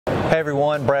Hey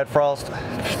everyone, Brad Frost,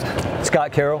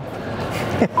 Scott Carroll.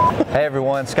 Hey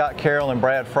everyone, Scott Carroll and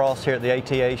Brad Frost here at the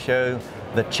ATA show,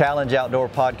 the Challenge Outdoor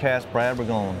podcast. Brad, we're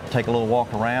going to take a little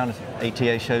walk around.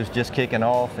 ATA show's just kicking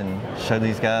off and show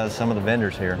these guys some of the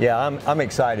vendors here. Yeah, I'm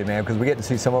excited, man, because we get to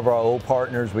see some of our old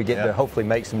partners. We get to hopefully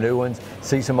make some new ones,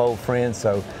 see some old friends.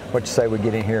 So what you say we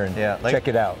get in here and check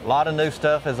it out? A lot of new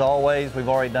stuff as always. We've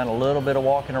already done a little bit of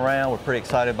walking around. We're pretty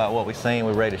excited about what we've seen.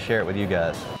 We're ready to share it with you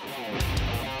guys.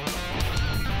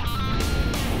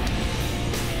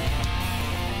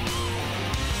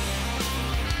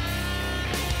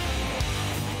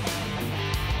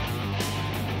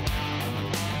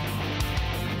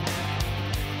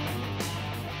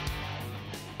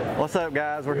 What's up,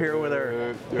 guys? We're here with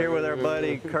our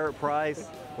buddy Kurt Price,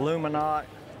 Luminoc.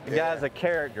 The guy's a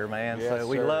character, man. Yes, so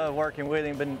we love working with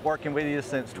him. Been working with you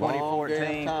since 2014. Long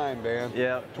damn time, man.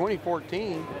 Yeah.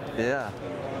 2014. Yeah.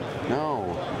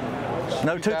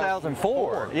 No,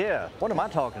 2004. Yeah. What am I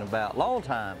talking about? Long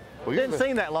time. Well, didn't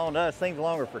seem that long to us. Seems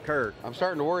longer for Kurt. I'm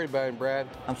starting to worry about him, Brad.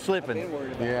 I'm slipping.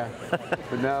 Yeah.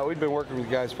 But no, we've been working with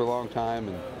you guys for a long time,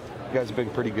 and you guys have been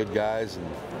pretty good guys. And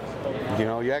you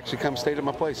know, you actually come stayed at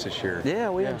my place this year. Yeah,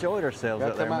 we enjoyed ourselves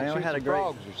up there, man. We had a great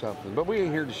frogs or something. But we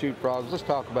ain't here to shoot frogs. Let's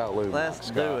talk about Luminoc.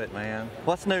 Let's do it, man.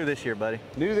 What's new this year, buddy?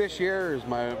 New this year is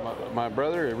my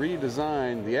brother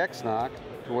redesigned the X-Knock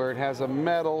to where it has a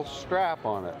metal strap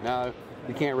on it. Now,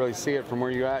 you can't really see it from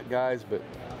where you're at, guys, but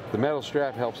the metal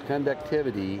strap helps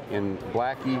conductivity in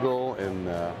Black Eagle and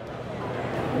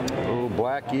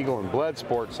Blood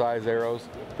Sport size arrows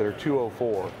that are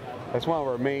 204. That's one of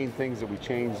our main things that we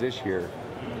changed this year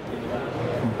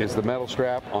is the metal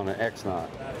strap on an X-Knock.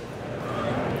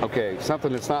 Okay, something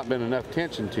that's not been enough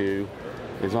attention to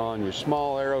is on your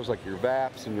small arrows like your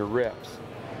VAPs and your RIPs,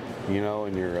 you know,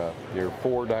 and your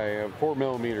 4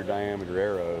 millimeter diameter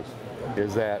arrows,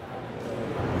 is that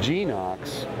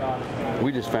G-Knocks,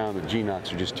 we just found that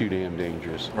G-Knocks are just too damn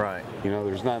dangerous. Right. You know,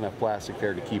 there's not enough plastic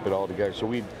there to keep it all together. So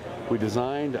we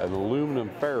designed an aluminum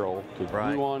ferrule to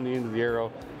glue on the end of the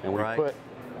arrow, and we put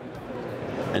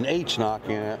an H-Knock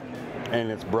in it, and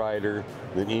it's brighter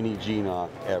than any G-Knock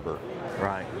ever.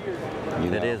 Right. You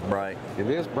know? It is bright. It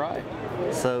is bright.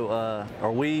 So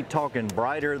are we talking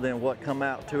brighter than what come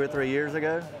out 2 or 3 years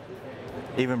ago?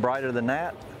 Even brighter than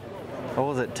that? What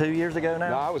was it, 2 years ago now?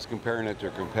 No, I was comparing it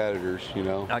to competitors, you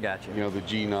know. I got you. You know, the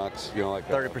G-Knocks, you know, like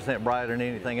 30% brighter than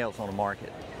anything else on the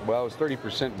market. Well, it was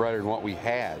 30% brighter than what we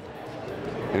had.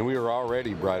 And we were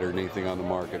already brighter than anything on the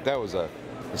market. That was a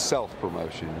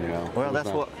self-promotion, you know. Well, that's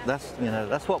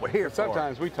what we're here for.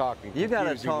 Sometimes we talk in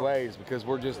confusing ways because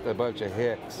we're just a bunch of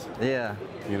hicks. Yeah.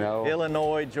 You know.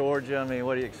 Illinois, Georgia. I mean,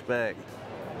 what do you expect?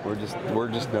 We're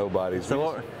just nobodies.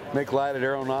 So make lighted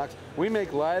arrow knocks. We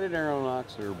make lighted arrow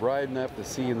knocks that are bright enough to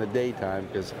see in the daytime,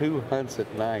 because who hunts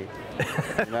at night?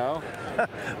 You know.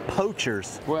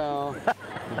 Poachers. Well,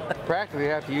 practically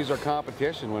have to use our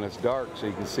competition when it's dark so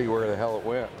you can see where the hell it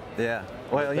went. Yeah.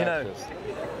 Well, you know,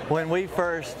 when we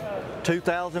first,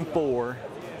 2004,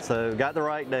 so got the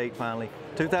right date finally,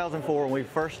 2004, when we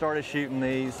first started shooting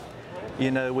these, you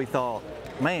know, we thought,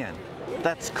 man,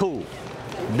 that's cool.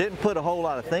 Didn't put a whole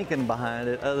lot of thinking behind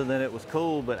it other than it was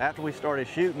cool, but after we started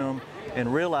shooting them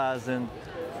and realizing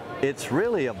it's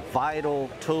really a vital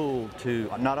tool to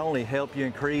not only help you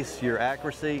increase your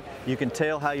accuracy, you can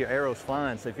tell how your arrow's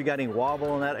flying. So if you got any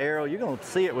wobble on that arrow, you're going to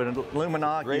see it with a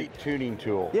Luminoc. Great tuning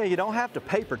tool. Yeah, you don't have to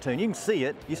paper tune. You can see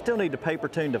it. You still need to paper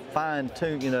tune to fine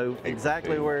tune, you know,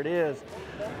 exactly where it is.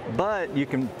 But you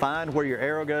can find where your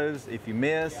arrow goes. If you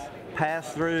miss,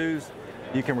 pass-throughs,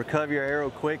 you can recover your arrow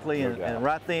quickly, and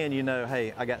right then you know,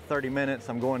 hey, I got 30 minutes,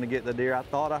 I'm going to get the deer. I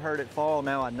thought I heard it fall,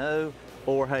 now I know.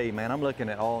 Or hey, man, I'm looking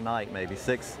at all night, maybe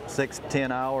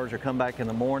 10 hours, or come back in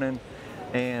the morning.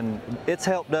 And it's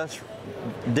helped us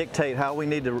dictate how we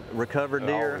need to recover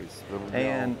deer. Always.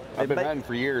 And I've been hunting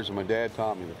for years, and my dad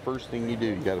taught me the first thing you do,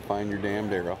 you got to find your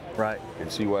damned arrow. Right.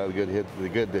 And see why the good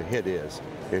hit is.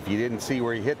 If you didn't see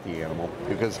where you hit the animal,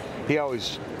 because he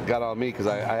always got on me because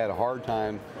I had a hard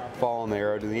time following the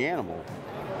arrow to the animal.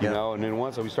 You know, and then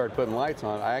once we started putting lights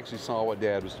on, I actually saw what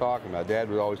Dad was talking about. Dad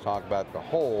would always talk about the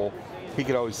hole. He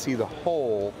could always see the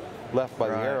hole left by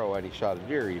the arrow, and he shot a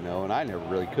deer, you know, and I never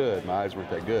really could. My eyes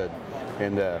weren't that good.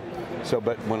 And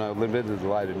but when I invented the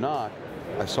lighted knock,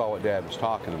 I saw what Dad was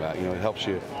talking about. You know, it helps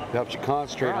you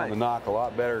concentrate on the knock a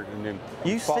lot better, and then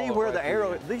you see where the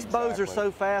arrow. These bows are Exactly.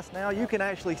 so fast now. You can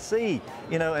actually see.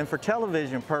 You know, and for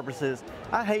television purposes,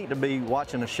 I hate to be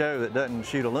watching a show that doesn't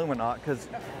shoot a luminoc because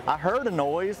I heard a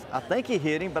noise. I think he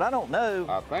hit him, but I don't know.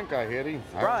 I think I hit him.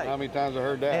 I don't Right. know how many times I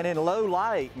heard that. And in low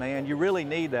light, man, you really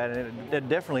need that, and it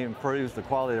definitely improves the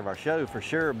quality of our show for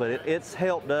sure. But it's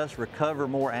helped us recover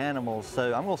more animals.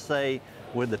 So I'm gonna say,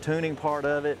 with the tuning part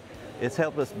of it, it's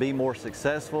helped us be more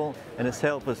successful, and it's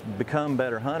helped us become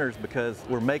better hunters because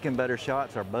we're making better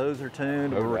shots. Our bows are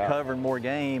tuned. We're recovering more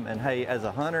game, and hey, as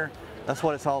a hunter, that's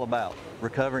what it's all about: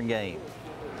 recovering game.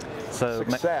 So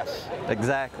success.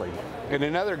 Exactly. And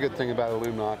another good thing about a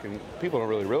luminoc, and people don't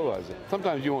really realize it,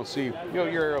 sometimes you won't see, you know,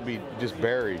 your arrow will be just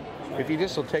buried. If you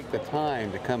just will take the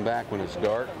time to come back when it's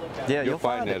dark, yeah, you'll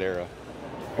find that arrow.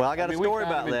 Well, I got a story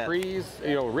about that. Trees,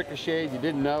 you know, ricocheted, you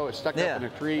didn't know, it stuck up in a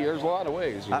tree. There's a lot of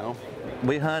ways, you know.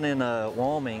 We hunt in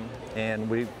Wyoming, and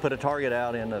we put a target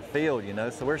out in the field, you know,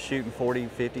 so we're shooting 40,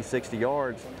 50, 60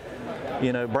 yards.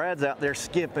 You know, Brad's out there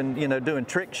skipping, you know, doing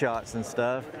trick shots and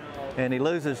stuff, and he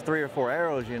loses 3 or 4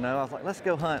 arrows, you know. I was like, let's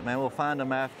go hunt, man. We'll find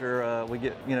them after we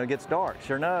get, you know, it gets dark.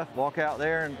 Sure enough, walk out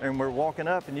there, and we're walking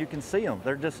up, and you can see them.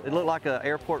 They're just, it looked like an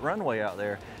airport runway out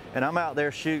there. And I'm out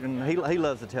there shooting. He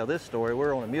loves to tell this story.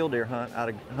 We're on a mule deer hunt,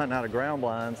 hunting out of ground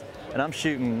blinds, and I'm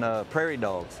shooting prairie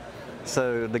dogs.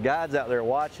 So the guide's out there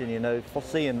watching, you know,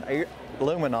 seeing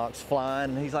luminocs flying,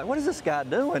 and he's like, what is this guy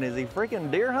doing? Is he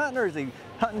freaking deer hunting, or is he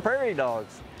hunting prairie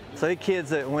dogs? So he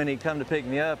kids that when he come to pick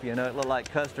me up, you know, it looked like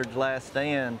Custer's Last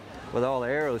Stand with all the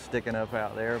arrows sticking up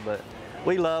out there. But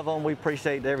we love them. We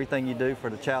appreciate everything you do for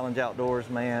the Challenge Outdoors,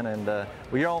 man. And well,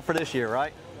 you're on for this year,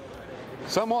 right?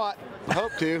 Somewhat.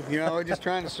 Hope to. You know, we're just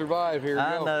trying to survive here.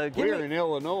 I know. We're in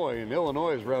Illinois, and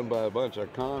Illinois is run by a bunch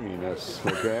of communists,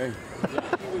 okay?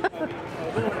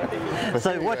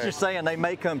 So what you're saying, they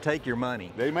may come take your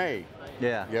money. They may.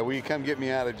 Yeah. Yeah, will you come get me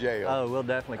out of jail? Oh, we'll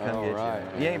definitely come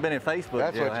get you. You ain't been in Facebook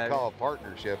That's jail, what you call a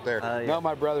partnership there. Yeah. No,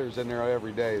 my brother's in there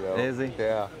every day, though. Is he?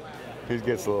 Yeah. He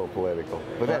gets a little political,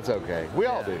 but that's okay. We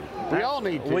all do. We all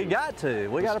need to. We got to.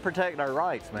 We got to protect our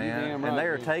rights, man. And they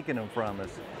are taking them from us.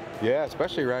 Yeah,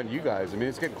 especially around you guys. I mean,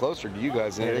 it's getting closer to you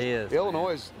guys. It is.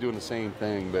 Illinois is doing the same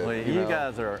thing, but well, you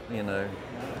guys are, you know,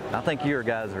 I think your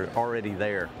guys are already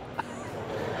there.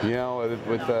 You know,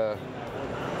 with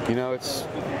you know,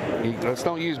 let's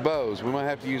don't use bows. We might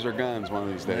have to use our guns one of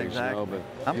these days. Exactly. You know,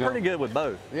 but, I'm pretty good with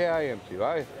both. Yeah, I am too.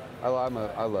 I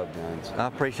love guns. I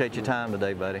appreciate your time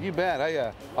today, buddy. You bet.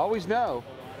 I always know.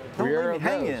 Don't leave me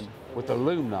hanging. With the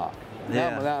luminoc.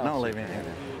 Yeah, don't leave me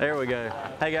hanging. There we go.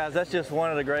 Hey guys, that's just one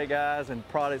of the great guys and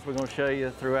products we're going to show you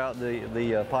throughout the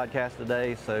podcast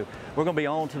today. So we're going to be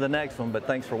on to the next one, but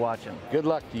thanks for watching. Good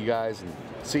luck to you guys, and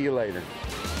see you later.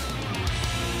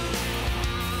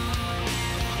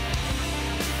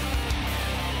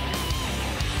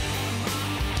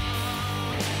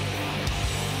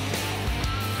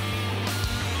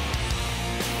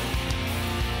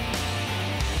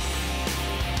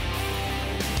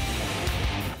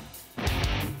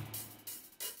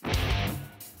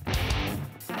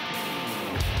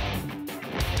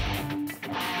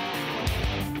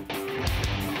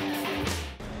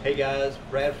 Hey guys,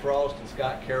 Brad Frost and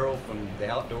Scott Carroll from the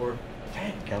Outdoor.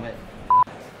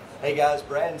 Hey guys,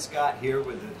 Brad and Scott here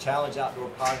with the Challenge Outdoor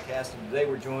Podcast, and today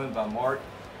we're joined by Mark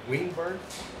Weinberg.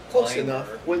 Close enough.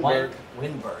 Weinberg.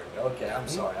 Weinberg. Okay, I'm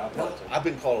sorry. I apologize. I've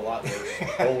been called a lot worse.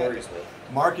 No worries, man.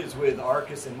 Mark is with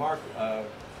Arcus, and Mark,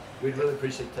 we'd really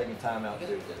appreciate you taking time out to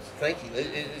do this. Thank you.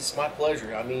 It's my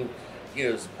pleasure. I mean, you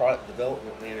know, as a product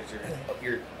development manager,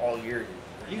 you're all year.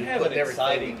 You have an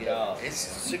exciting job. It's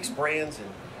 6 brands, and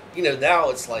you know, now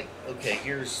it's like, okay,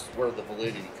 here's where the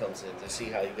validity comes in to see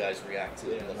how you guys react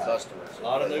to it and the customers. A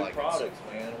lot of new products,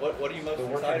 man. What are you most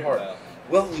excited about?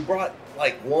 Well, we brought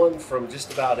like one from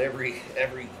just about every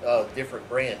different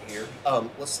brand here.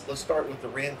 Let's start with the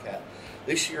Ramcat.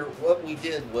 This year, what we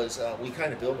did was we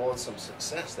kind of built on some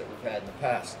success that we've had in the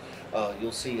past.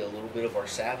 You'll see a little bit of our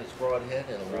Savage broadhead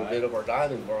and a little bit of our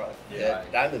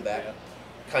Diamondback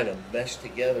kind of meshed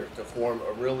together to form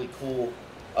a really cool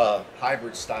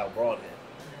hybrid style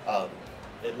broadhead.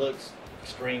 It looks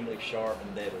extremely sharp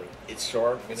and deadly. It's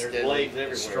sharp. I mean, it's there's deadly, blades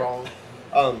everywhere. It's strong.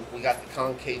 We got the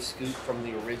concave scoop from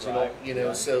the original, you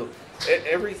know, so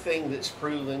everything that's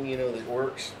proven, you know, that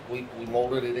works, we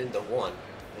molded it into one.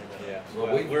 Yeah, well,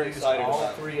 we're excited all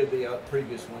about 3 of the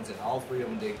previous ones, and all 3 of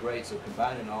them did great. So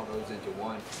combining all those into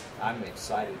one, I'm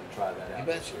excited to try that out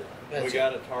this year. We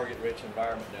got a target-rich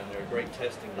environment down there, great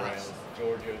testing grounds,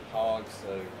 Georgia hogs.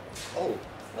 So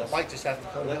I might just have to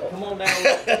come on down.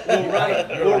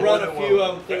 We'll run a few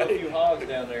of them through a few hogs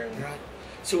down there.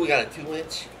 So we got a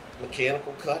 2-inch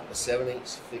mechanical cut, a 7/8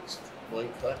 fixed blade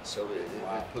cut, so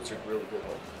it puts it really good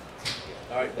on.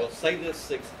 All right, well, say this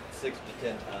six to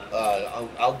 10 times.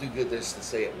 I'll do good this to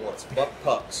say it once. Buck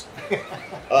pucks.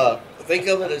 Think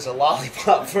of it as a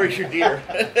lollipop for your deer.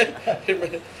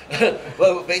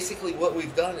 Well, basically what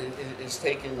we've done is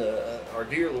taken our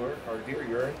deer lure, our deer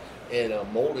urine, and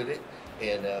molded it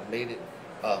and made it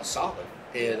solid.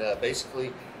 And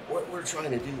basically what we're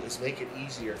trying to do is make it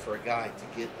easier for a guy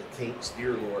to get the Tinks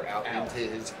deer lure out into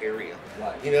his area.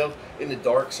 Right. You know, in the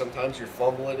dark, sometimes you're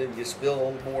fumbling and you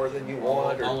spill more than you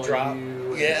want or drop.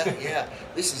 Yeah.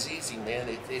 This is easy,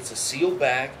 man. It's a sealed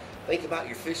bag. Think about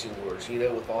your fishing lures, you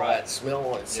know, with all that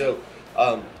smell on it. So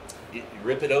you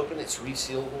rip it open, it's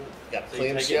resealable. Got a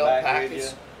clamshell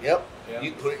package. Yep.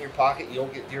 You can put it in your pocket. You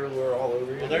don't get deer lure all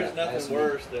over you. Well, there's nothing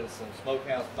worse than some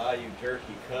Smokehouse Bayou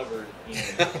jerky covered in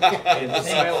 69.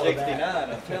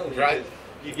 I'm telling you, right.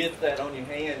 You get that on your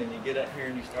hand and you get up here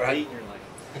and you start eating. You're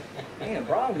like, man,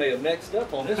 Brian may have mixed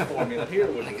up on this formula here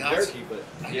with the jerky, but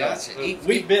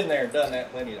we've been there and done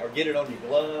that plenty. Or get it on your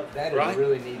glove. That is a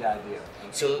really neat idea.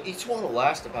 So each one will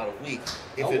last about a week.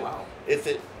 If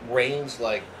it rains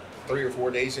like 3 or 4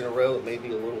 days in a row, it may be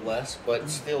a little less, but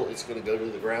still it's going to go to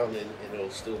the ground and it'll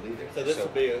still be there. So this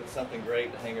would be something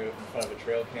great to hang in front of a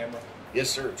trail camera? Yes,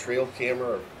 sir. Trail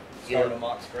camera. Start a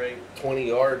mock scrape. 20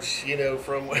 yards, you know,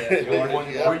 from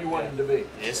where you want him to be.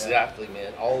 Exactly,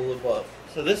 man. All of the above.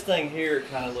 So this thing here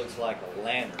kind of looks like a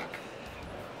lantern.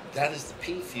 That is the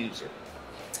P fuser.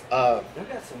 They've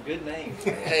got some good names.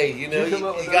 Hey, you know,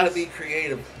 you got to be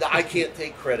creative. I can't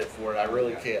take credit for it. I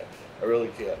really can't. I really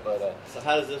can't. But so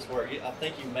how does this work? I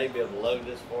think you may be able to load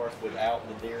this for us without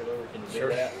the deer lure. Can you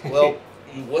do that? Well,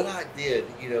 what I did,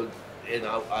 you know, and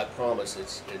I promise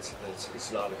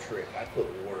it's not a trick. I put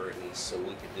water in these so we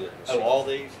could do it. Oh, all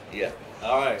these? Yeah.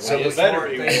 All right. So well, better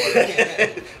be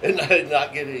water. and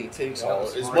not get any tinks on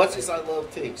it. As much as I love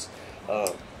tinks,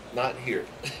 not here.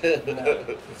 No,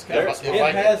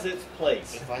 it has its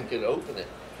place. If I could open it.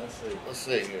 Let's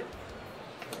see here.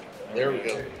 There we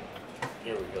go.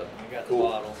 Here we go. You got the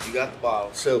bottle. You got the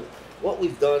bottle. So what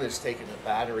we've done is taken a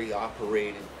battery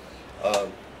operated.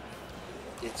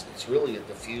 It's really a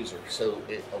diffuser. So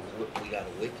we got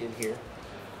a wick in here.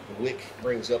 The wick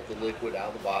brings up the liquid out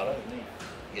of the bottle.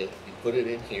 You put it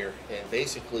in here, and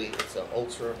basically it's an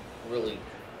really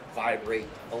vibrate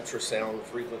ultrasound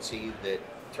frequency that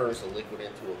turns the liquid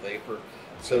into a vapor.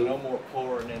 So no more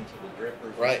pouring into the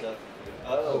drippers and stuff.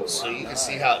 Oh, so you can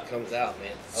see how it comes out,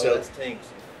 man. So that's Tinks.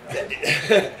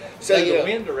 So the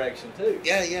wind direction too.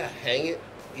 Yeah. Hang it.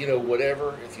 You know,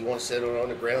 whatever. If you want to set it on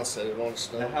the ground, set it on the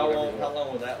snow. Now how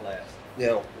long will that last?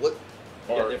 Now, what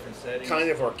different settings? Kind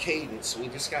of our cadence. We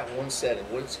just got one setting.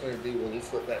 What it's going to do when you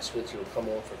flip that switch, it'll come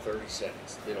on for 30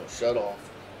 seconds. Then it'll shut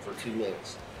off for 2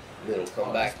 minutes. And then it'll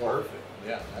come back on. Perfect.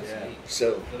 Yeah, that's neat.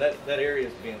 So that area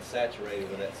is being saturated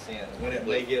with that scent. When it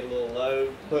may get a little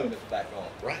low, boom, it's back on.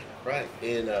 Right.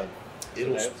 And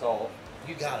that's all.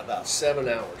 You got about 7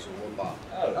 hours in one bottle.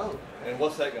 Oh. And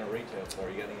what's that going to retail for?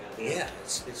 You got any idea? Yeah,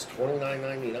 it's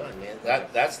 $29.99, man.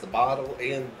 That's the bottle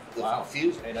and the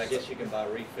fuser. And I guess you can buy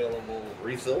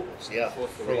refillables, yeah,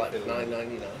 for like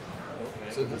 $9.99.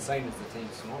 Okay. So the same as the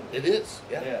Tinks normal. It is,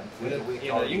 yeah. You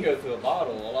can go through a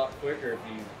bottle a lot quicker if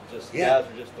you guys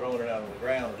are just throwing it out on the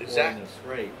ground or pouring in a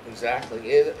scrape.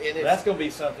 Exactly. And that's going to be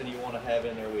something you want to have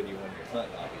in there with you when you're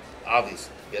hunting, obviously.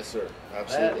 Obviously, yes, sir.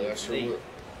 Absolutely, I sure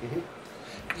would.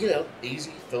 You know,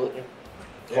 easy, throw it in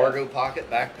cargo pocket,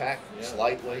 backpack, it's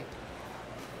lightweight.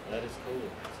 That is cool.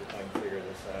 Let's see if I can figure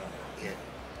this out. Yeah.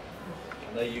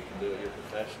 I know you can do it. You're a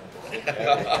professional.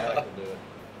 I can do it.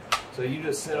 So you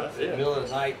just sit up in the middle of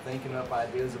the night thinking up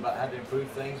ideas about how to improve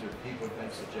things, or people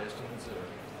make suggestions?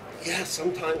 Or? Yeah,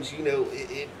 sometimes, you know,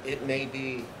 it may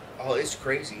be, it's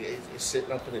crazy. It's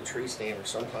sitting up in a tree stand, or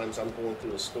sometimes I'm going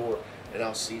through a store and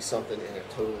I'll see something in a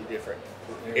totally different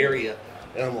area,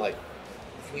 and I'm like,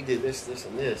 if we did this, this,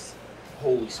 and this,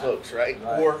 holy smokes, right?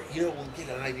 Or, you know, we'll get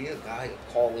an idea, a guy will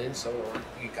call in, someone,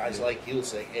 you guys like you will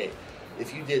say, hey,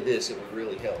 if you did this, it would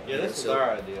really help. Yeah, this is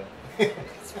our idea.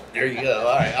 There you go.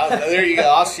 All right. There you go.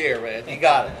 I'll share, man. You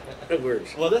got it. It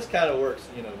works. Well, this kind of works,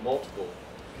 you know, multiple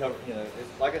cover. You know,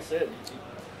 it's, like I said,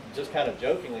 just kind of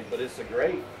jokingly, but it's a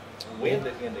great wind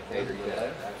indicator.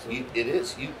 You know? It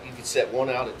is. You could set one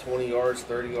out at 20 yards,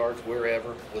 30 yards,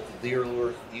 wherever. With the deer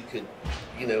lure, you could,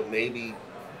 you know, maybe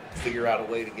figure out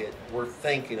a way to get. We're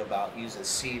thinking about using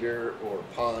cedar or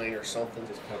pine or something.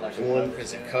 Just like one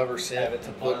as a cover scent. Have it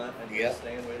to put.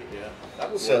 Stand with it. Yeah.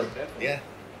 That would work. Definitely. Yeah.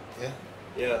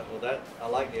 Yeah, well, I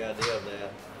like the idea of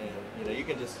that, and you know, you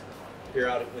can just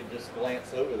periodically just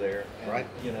glance over there. And, right.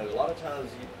 You know, a lot of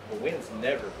times the wind's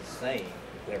never the same.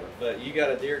 Never. But you got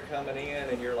a deer coming in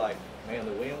and you're like, man,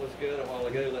 the wind was good a while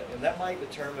ago. And that might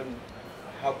determine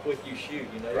how quick you shoot.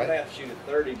 You know, you may have to shoot at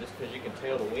 30 just because you can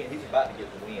tell the wind. He's about to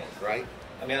get the wind. Right.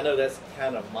 I mean, I know that's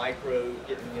kind of micro,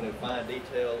 getting, you know, fine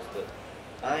details, but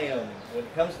I am, when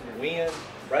it comes to the wind,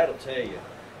 Brad will tell you,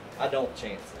 I don't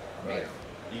chance it. I mean,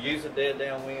 you use a dead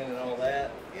downwind and all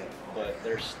that, but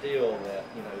there's still that,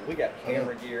 you know, we got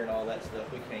camera gear and all that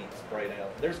stuff. We can't spray down.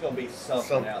 There's going to be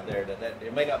something out there that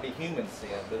it may not be human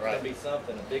scent, but it's going to be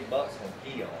something a big buck's going to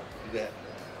pee on.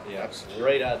 Yeah, absolutely.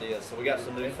 Great idea. So we got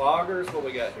some new foggers. What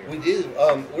we got here? We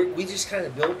do. We just kind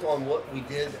of built on what we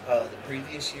did the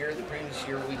previous year. The previous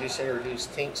year we just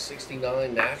introduced Tink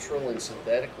 69 natural and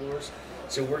synthetic lures.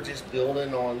 So we're just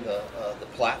building on the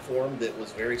platform that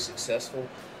was very successful.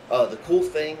 The cool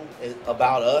thing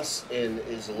about us, and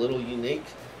is a little unique,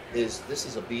 is this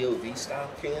is a BOV style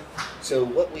can. So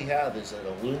what we have is an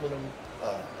aluminum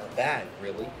bag,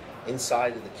 really,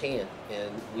 inside of the can,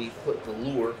 and we put the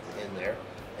lure in there,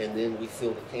 and then we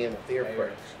fill the can with air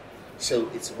pressure. So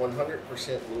it's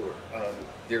 100% lure.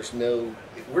 There's no,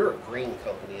 we're a green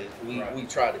company. We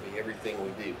try to be everything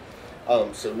we do.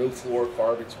 So no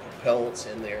fluorocarbons,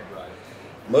 propellants in there.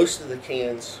 Most of the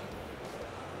cans,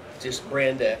 just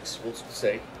brand X, we'll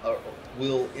say,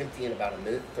 will empty in about 1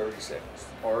 minute and 30 seconds.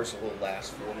 Ours will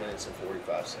last 4 minutes and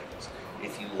 45 seconds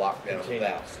if you lock down the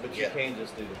valve. But you can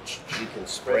just do the, you can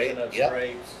spray it.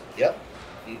 Scrapes. Yep.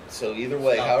 So either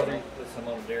way, however you put some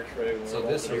on a deer tray. So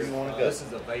this is this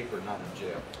is a vapor, not a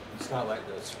gel. It's not like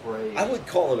the spray. I would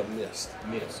call it a mist.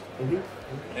 Mist.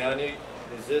 Now,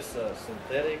 is this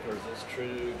synthetic or is this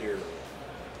true deer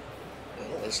lure?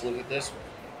 Well, let's look at this one.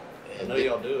 I know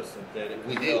y'all do a synthetic.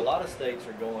 We do. A lot of states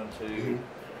are going to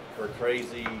for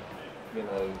crazy, you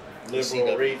know,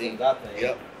 liberal reasons. I think.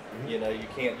 Yep. You know, you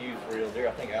can't use real deer.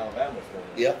 I think Alabama's one.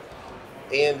 Yep.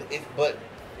 And but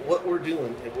what we're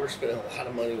doing, and we're spending a lot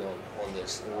of money on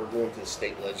this, and we're going to the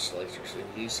state legislature. So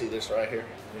you see this right here?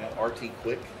 Yeah. RT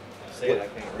Quick. See it,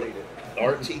 I can't read it.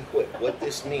 RT Quick. What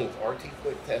this means, RT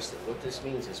Quick tested. What this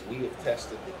means is we have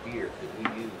tested the deer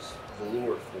that we use the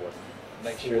lure for.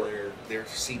 Make sure they're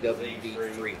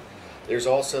CWD free. There's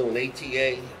also an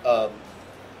ATA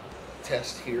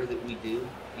test here that we do,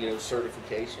 you know,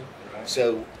 certification. Right.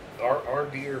 So our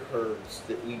deer herds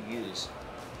that we use,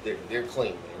 they're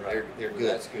clean, man. Right. They're good.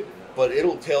 That's good. But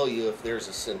it'll tell you if there's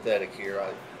a synthetic here.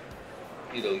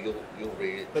 You know, you'll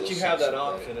read it. But you have that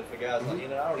option if a guy's like, you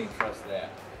know, I don't even trust that.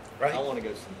 Right. I want to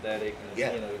go synthetic. And,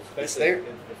 yeah. You know, especially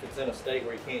if it's in a state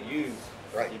where you can't use.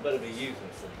 Right. You better be using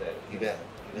synthetic. You bet.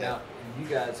 Now, you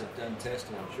guys have done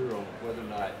testing, I'm sure, on whether or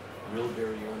not real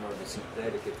deer urine or the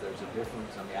synthetic, if there's a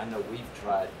difference. I mean, I know we've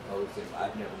tried both, and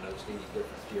I've never noticed any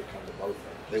difference. Deer come to both of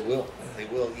them. They will. They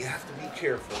will. You have to be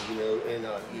careful, you know, and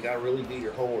you got to really do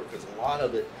your homework because a lot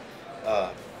of it,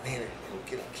 man, it'll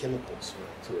get a chemical smell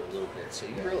to it a little bit. So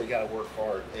you really got to work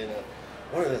hard. And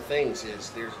one of the things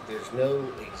is there's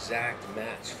no exact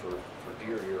match for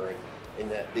deer urine in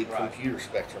that big computer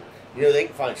spectrum. You know, they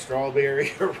can find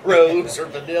strawberry or rose or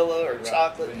vanilla or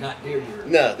chocolate. But not deer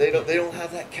urine. No, they don't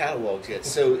have that cataloged yet.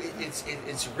 So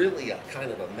it's really a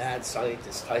kind of a mad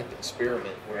scientist type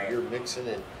experiment where you're mixing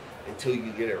it until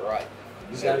you get it right.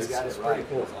 You guys got it right.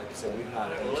 Cool. Like I said, we've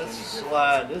not. Well, let's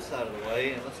slide this out of the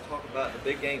way and let's talk about the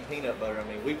Big Game peanut butter. I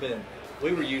mean,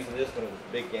 we were using this when it was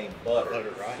Big Game butter.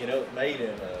 Right. You know, it's made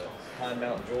in Pine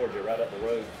Mountain, Georgia, right up the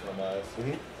road from us.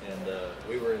 And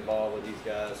we were involved with these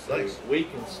guys, so we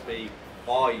can speak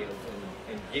volumes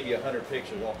and give you 100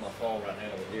 pictures off my phone right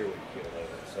now of the deer we killed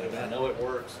over. So I know it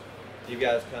works. You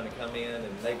guys kind of come in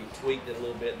and maybe tweaked it a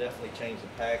little bit, definitely changed the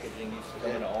packaging. Used to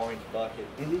come in an orange bucket.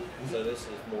 So this is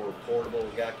more portable.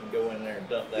 The guy can go in there and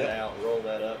dump that out, roll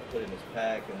that up, put it in his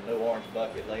pack, and no orange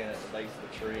bucket laying at the base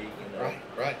of the tree. You know.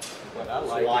 Right. What I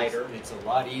like lighter. It's a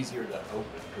lot easier to open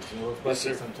because you know those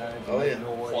buckets sometimes make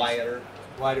noise. Quieter.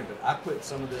 But I put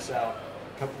some of this out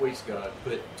a couple weeks ago. I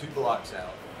put 2 blocks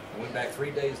out. I went back 3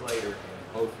 days later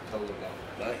and both were totally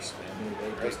gone. Nice, man. I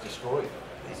mean, they just destroyed them.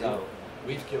 So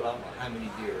we've killed, I don't know how many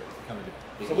deer coming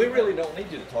to. So we really don't need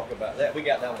you to talk about that. We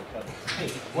got that one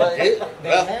coming. Well,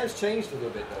 it has changed a little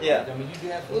bit, though. Yeah. Right? I mean, you do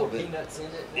have little peanuts in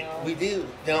it now. We do.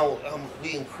 Now,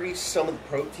 we increased some of the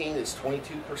protein. It's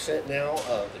 22% now.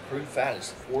 The crude fat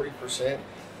is 40%.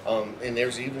 And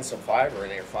there's even some fiber in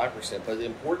there, 5%. But the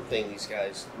important thing these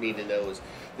guys need to know is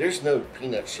there's no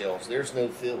peanut shells. There's no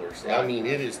fillers. Right. I mean,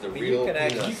 it is the real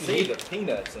peanut. You can see the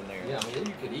peanuts in there. Yeah, I mean,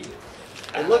 you could eat it.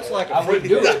 It looks like a fruit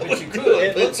cake.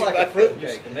 It looks like a fruit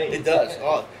cake to me. It does.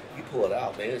 You pull it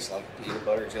out, man, it's like peanut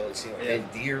butter and jelly sandwich.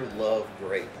 And deer love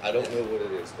grape. I don't know what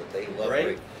it is, but they love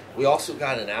grape. We also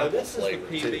got an apple flavor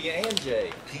too. PB and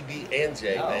J. PB and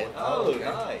J, man. Oh, okay.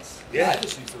 Nice. Yeah. I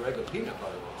just use the regular peanut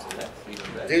butter one, so that's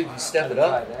even better. Dude, you step it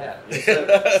up.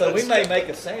 So we may make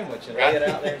a sandwich and lay it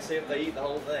out there and see if they eat the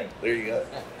whole thing. There you go.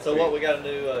 So what, we got a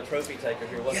new trophy taker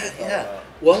here. What's this all about?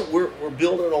 Well, we're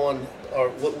building on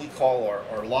what we call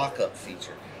our lockup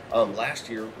feature. Last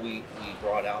year we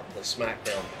brought out the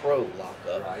SmackDown Pro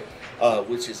lockup,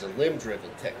 which is a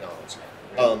limb-driven technology.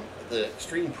 The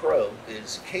Extreme Pro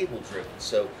is cable-driven,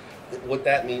 so what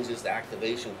that means is the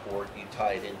activation cord, you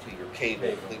tie it into your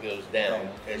cable that goes down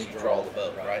as you draw the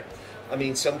bow, right? I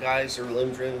mean, some guys are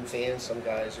limb-driven fans, some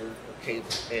guys are cable,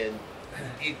 and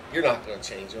you're not going to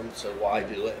change them, so why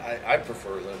do it? I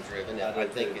prefer limb-driven. I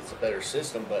think it's a better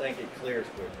system, but I think it clears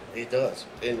quicker. It does,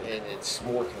 and it's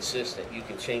more consistent. You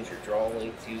can change your draw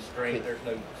length. There's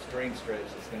no string stretch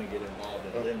that's going to get involved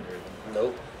in limb-driven.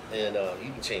 Nope. And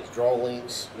you can change draw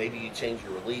lengths. Maybe you change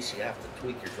your release. You have to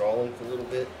tweak your draw length a little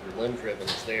bit. Your limb-driven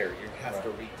is there. You have to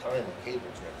retime the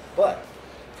cable-driven. But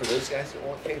for those guys that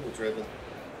want cable-driven,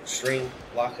 string,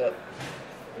 lockup.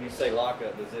 When you say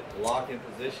lockup, does it lock in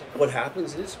position? What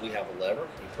happens is we have a lever.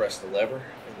 You press the lever,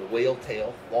 and the whale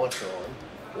tail launcher arm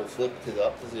will flip to the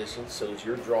up position. So as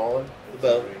you're drawing the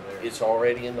bow, it's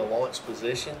already in the launch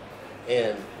position.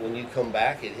 And when you come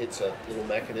back, it hits a little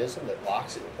mechanism that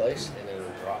locks it in place, and then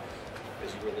it'll drop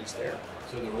as you release there.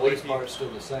 So the release part's still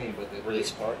the same, but the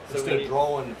release part. So instead of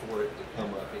drawing for it to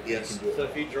come up, yes. You can do it. So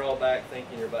if you draw back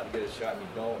thinking you're about to get a shot and you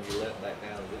don't, you let it back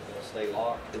down, is it going to stay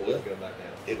locked? It will go back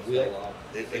down. It will.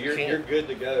 So you're good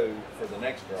to go for the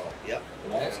next draw. Yep.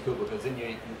 Well, that's cool because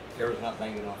then Carroll's not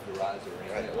banging off the riser or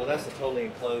anything. Right. Well, that's a totally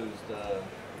enclosed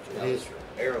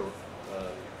arrow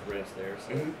rest there,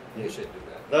 so you should do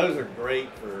that. Those are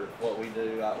great for what we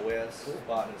do out west,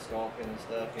 spotting and stalking and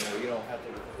stuff. You know, you don't have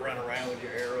to run around with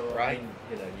your arrow. Right. I mean,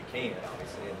 you know, you can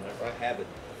obviously, and that's a habit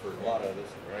for a lot of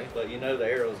us. Right. But you know, the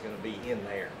arrow is going to be in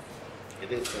there.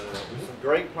 It is. Some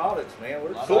great products, man.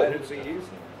 We're excited to be using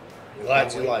them.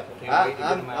 Glad you like them.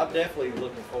 I'm definitely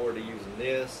looking forward to using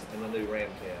this and the new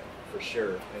Ramcat for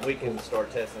sure, and we can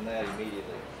start testing that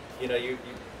immediately. You know, you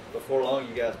before long,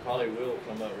 you guys probably will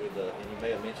come up with and you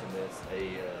may have mentioned this,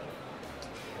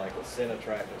 like a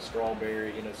Cinetrack, a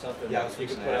strawberry, you know, something that you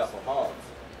can put out for hogs.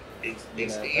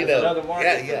 Another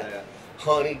market for that.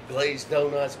 Honey, glazed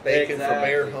donuts, bacon for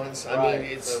bear hunts. I mean,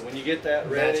 it's so when you get that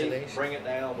ready, bring it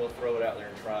down. We'll throw it out there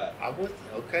and try it. I'm with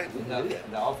you. Okay, we'll do that.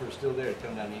 The offer's still there to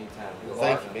come down anytime. Well,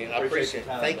 thank you, man. I appreciate it.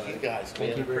 Thank you, guys.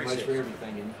 Thank you very much for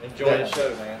everything. Enjoy the show,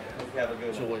 man. Hope you have a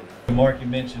good one. Mark, you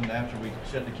mentioned after we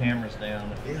shut the cameras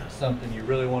down, something you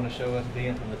really want to show us,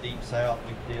 being from the deep south,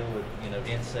 we deal with, you know,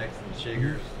 insects and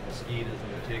chiggers, mosquitoes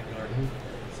in particular.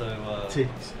 So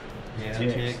ticks. Yeah,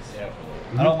 ticks. Yeah.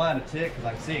 I don't mind a tick because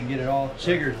I can see and get it all.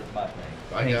 Chiggers is my thing.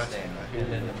 I can't stand it.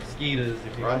 And then the mosquitoes,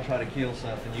 if you're going to try to kill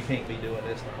something, you can't be doing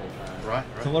this the whole time. Right.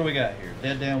 So what do we got here?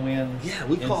 Dead downwind. Yeah,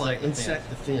 we call it insect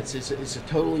defense. It's a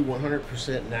totally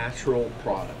 100% natural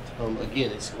product.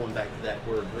 Again, it's going back to that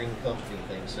we're a green company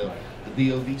thing. So the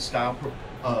DOD style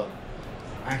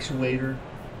actuator,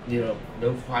 you know,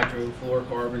 no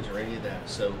hydrofluorocarbons or any of that.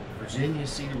 So Virginia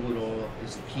cedarwood oil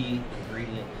is the key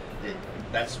ingredient.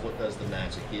 That's what does the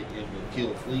magic. It will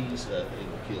kill fleas, it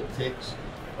will kill ticks,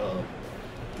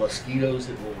 mosquitoes,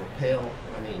 it will repel.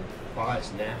 I mean,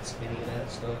 flies, gnats, any of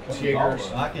that stuff.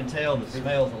 Chiggers. I can tell the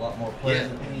smell's a lot more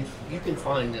pleasant. Yeah, you can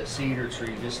find a cedar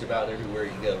tree just about everywhere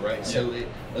you go, right? Yeah. So,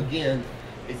 again,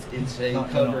 it's a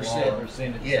cover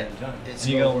scent. Yeah.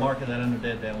 You go market that under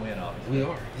Dead Downwind, obviously. We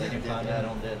are. You can find that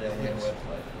on Dead Downwind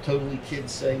website. Totally kid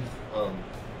safe.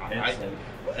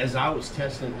 As I was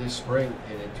testing this spring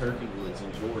in Turkey Woods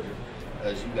in Georgia,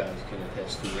 as you guys can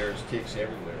attest to, there's ticks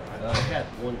everywhere. I had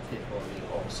one tick on me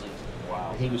all season.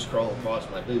 Wow. And he was crawling across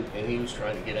my boot, and he was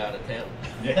trying to get out of town.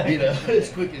 Yeah. You know,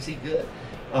 as quick as he could.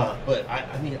 But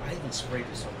I mean, I even sprayed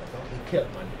this on my dog. It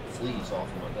kept my fleas off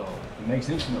of my dog. It makes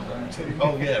him smell right too.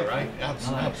 Oh yeah, right.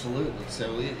 Absolutely.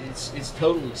 So it's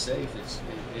totally safe.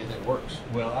 It works.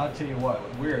 Well, I'll tell you what,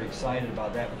 we're excited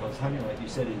about that because hunting, like you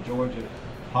said, in Georgia,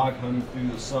 hog hunting through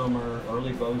the summer,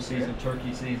 early bow season,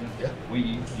 turkey season. Yeah.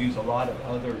 We use a lot of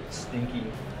other stinky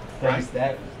things. Right.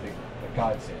 That was the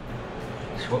godsend.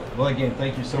 Well, again,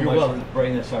 thank you so much for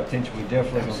bringing this to our attention. We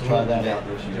definitely going to try that out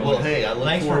this year. Well, hey, I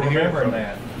look forward to remembering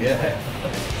that. Yeah.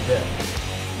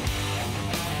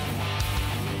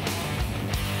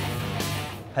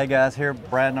 Hey guys, here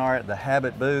Brad and I are at the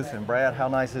Habit booth, and Brad, how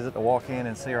nice is it to walk in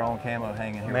and see our own camo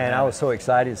hanging here? Man, I was so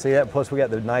excited to see that. Plus, we got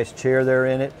the nice chair there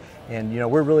in it, and you know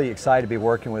we're really excited to be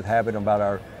working with Habit about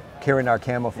our carrying our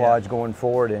camouflage going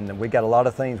forward, and we got a lot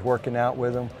of things working out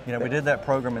with them. You know, we did that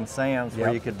program in Sam's where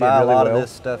Yep, you could did buy a really lot well. of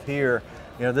this stuff here.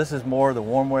 You know, this is more the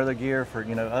warm weather gear for,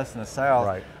 you know, us in the South.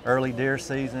 Right. Early deer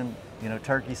season, you know,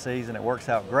 turkey season, it works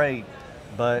out great.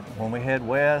 But when we head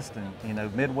west and, you know,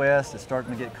 Midwest, it's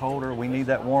starting to get colder. We need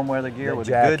that warm weather gear. That Well,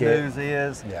 the good jacket. news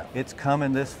is Yeah. it's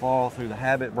coming this fall through the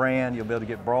Habit brand. You'll be able to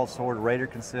get broadsword, Raider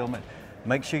Concealment.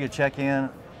 Make sure you check in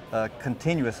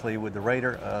continuously with the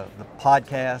Raider, the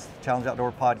podcast, Challenge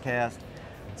Outdoor podcast.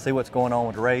 See what's going on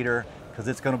with Raider, because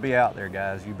it's going to be out there,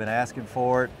 guys. You've been asking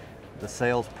for it. The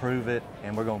sales prove it,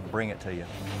 and we're going to bring it to you.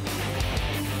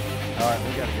 All right,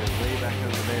 we got to go way back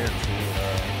over there to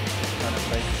kind of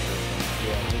face system.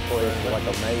 Yeah, this place is like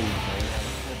a maze, man.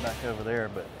 Head back over there,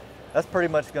 but that's pretty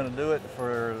much going to do it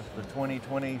for the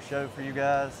 2020 show for you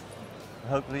guys.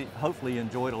 Hopefully you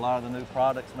enjoyed a lot of the new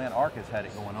products. Man, Arcus had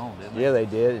it going on, didn't they? Yeah, they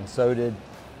did, and so did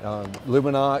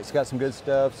Luminox. Got some good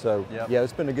stuff. So Yep. yeah,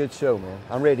 it's been a good show, man.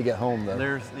 I'm ready to get home though.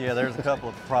 There's a couple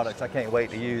of products I can't wait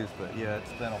to use, but yeah,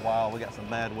 it's been a while. We got some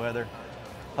bad weather.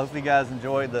 Hopefully you guys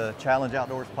enjoyed the Challenge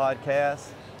Outdoors podcast.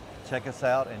 Check us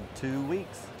out in 2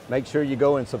 weeks. Make sure you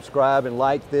go and subscribe and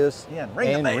like this, Yeah, and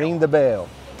ring the bell. ring the bell.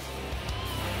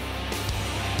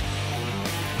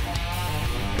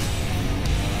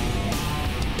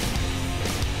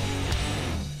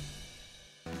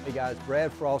 Hey guys,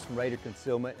 Brad Frost from Raider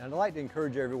Concealment, and I'd like to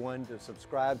encourage everyone to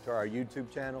subscribe to our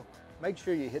YouTube channel. Make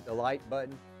sure you hit the like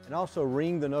button and also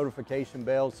ring the notification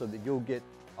bell so that you'll get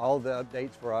all the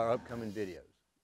updates for our upcoming videos.